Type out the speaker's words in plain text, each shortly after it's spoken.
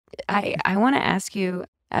I want to ask you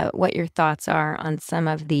what your thoughts are on some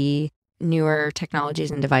of the newer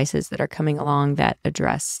technologies and devices that are coming along that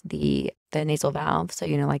address the nasal valve. So,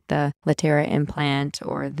 like the Latera implant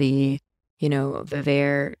or the,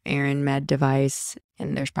 Vivere Aaron Med device.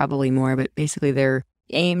 And there's probably more, but basically they're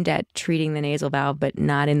aimed at treating the nasal valve, but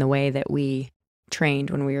not in the way that we trained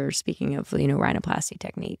when we were speaking of, rhinoplasty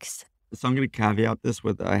techniques. So I'm going to caveat this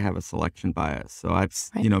with I have a selection bias. So Right.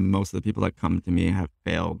 most of the people that come to me have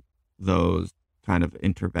failed those kind of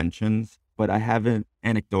interventions, but I haven't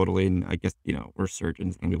anecdotally, and I guess, we're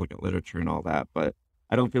surgeons and we look at literature and all that, but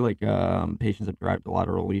I don't feel like patients have derived a lot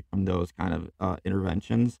of relief from those kind of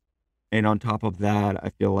interventions. And on top of that, I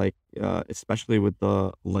feel like, especially with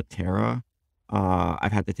the Latera,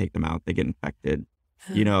 I've had to take them out. They get infected.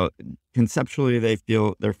 Conceptually they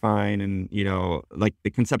feel they're fine. And,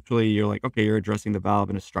 conceptually you're like, okay, you're addressing the valve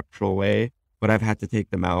in a structural way, but I've had to take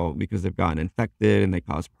them out because they've gotten infected and they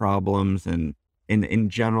cause problems. And in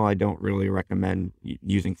general, I don't really recommend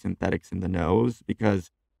using synthetics in the nose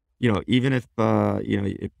because, even if,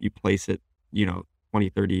 if you place it, 20,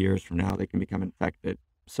 30 years from now, they can become infected.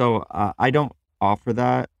 So I don't offer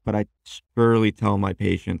that, but I surely tell my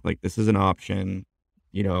patients, like, this is an option.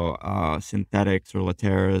 Synthetics or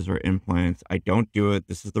Lateras or implants. I don't do it.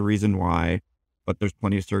 This is the reason why. But there's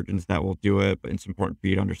plenty of surgeons that will do it. But it's important for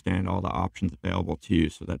you to understand all the options available to you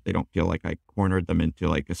so that they don't feel like I cornered them into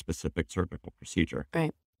like a specific surgical procedure.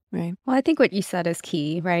 Right. Right. Well, I think what you said is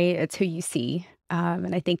key, right? It's who you see.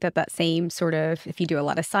 And I think that same sort of, if you do a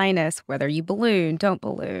lot of sinus, whether you balloon, don't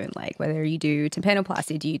balloon, like whether you do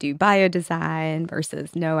tympanoplasty, do you do biodesign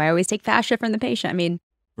versus no, I always take fascia from the patient. I mean,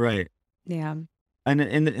 Right. yeah. And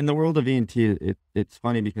in the world of ENT, it's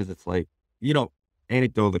funny because it's like,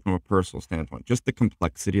 anecdotally from a personal standpoint, just the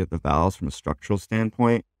complexity of the valves from a structural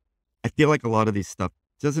standpoint, I feel like a lot of these stuff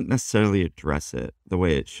doesn't necessarily address it the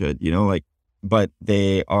way it should, but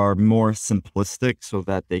they are more simplistic so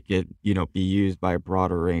that they could, be used by a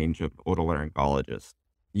broader range of otolaryngologists.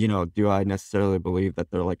 Do I necessarily believe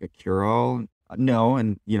that they're like a cure-all? No.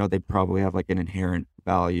 And, they probably have like an inherent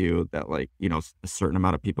value that like, a certain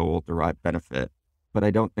amount of people will derive benefit. But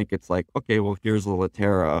I don't think it's like, okay, well, here's the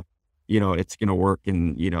Latera, it's going to work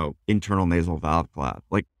in, internal nasal valve collapse.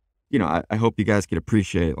 Like, I hope you guys could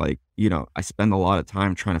appreciate, like, I spend a lot of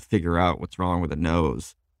time trying to figure out what's wrong with the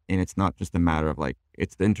nose. And it's not just a matter of like,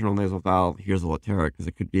 it's the internal nasal valve, here's a Latera, because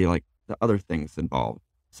it could be like the other things involved.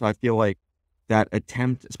 So I feel like that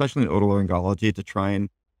attempt, especially in otolaryngology, to try and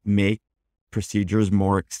make procedures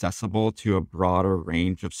more accessible to a broader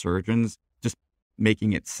range of surgeons, just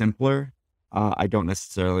making it simpler. I don't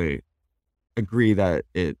necessarily agree that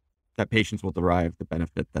patients will derive the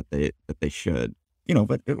benefit that they should,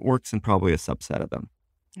 but it works in probably a subset of them.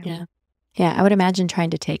 Yeah. Yeah. I would imagine trying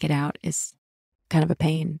to take it out is kind of a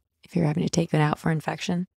pain if you're having to take that out for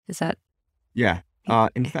infection. Is that? Yeah.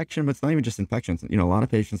 Infection, but it's not even just infections. A lot of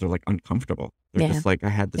patients are like uncomfortable. They're Yeah. just like, I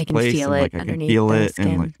had this They can place feel and it like I can underneath feel the it. skin.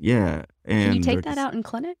 And like, yeah. And Can you they're take that just- out in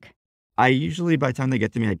clinic? I usually, by the time they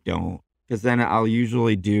get to me, I don't. Because then I'll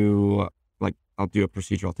usually do, like, I'll do a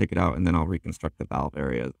procedure, I'll take it out, and then I'll reconstruct the valve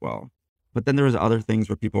area as well. But then there was other things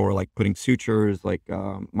where people were like putting sutures, like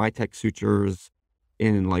MyTech sutures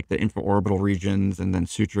in like the infraorbital regions and then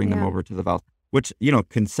suturing them Yeah. over to the valve, which,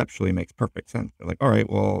 conceptually makes perfect sense. They're like, all right,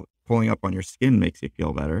 well, pulling up on your skin makes you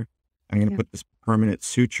feel better. I'm going to Yeah. put this permanent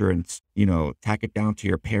suture and, tack it down to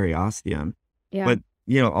your periosteum. Yeah. But,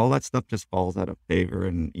 all that stuff just falls out of favor.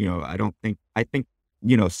 And, I think,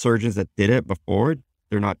 surgeons that did it before,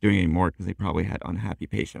 they're not doing it anymore because they probably had unhappy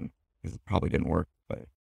patients because it probably didn't work. But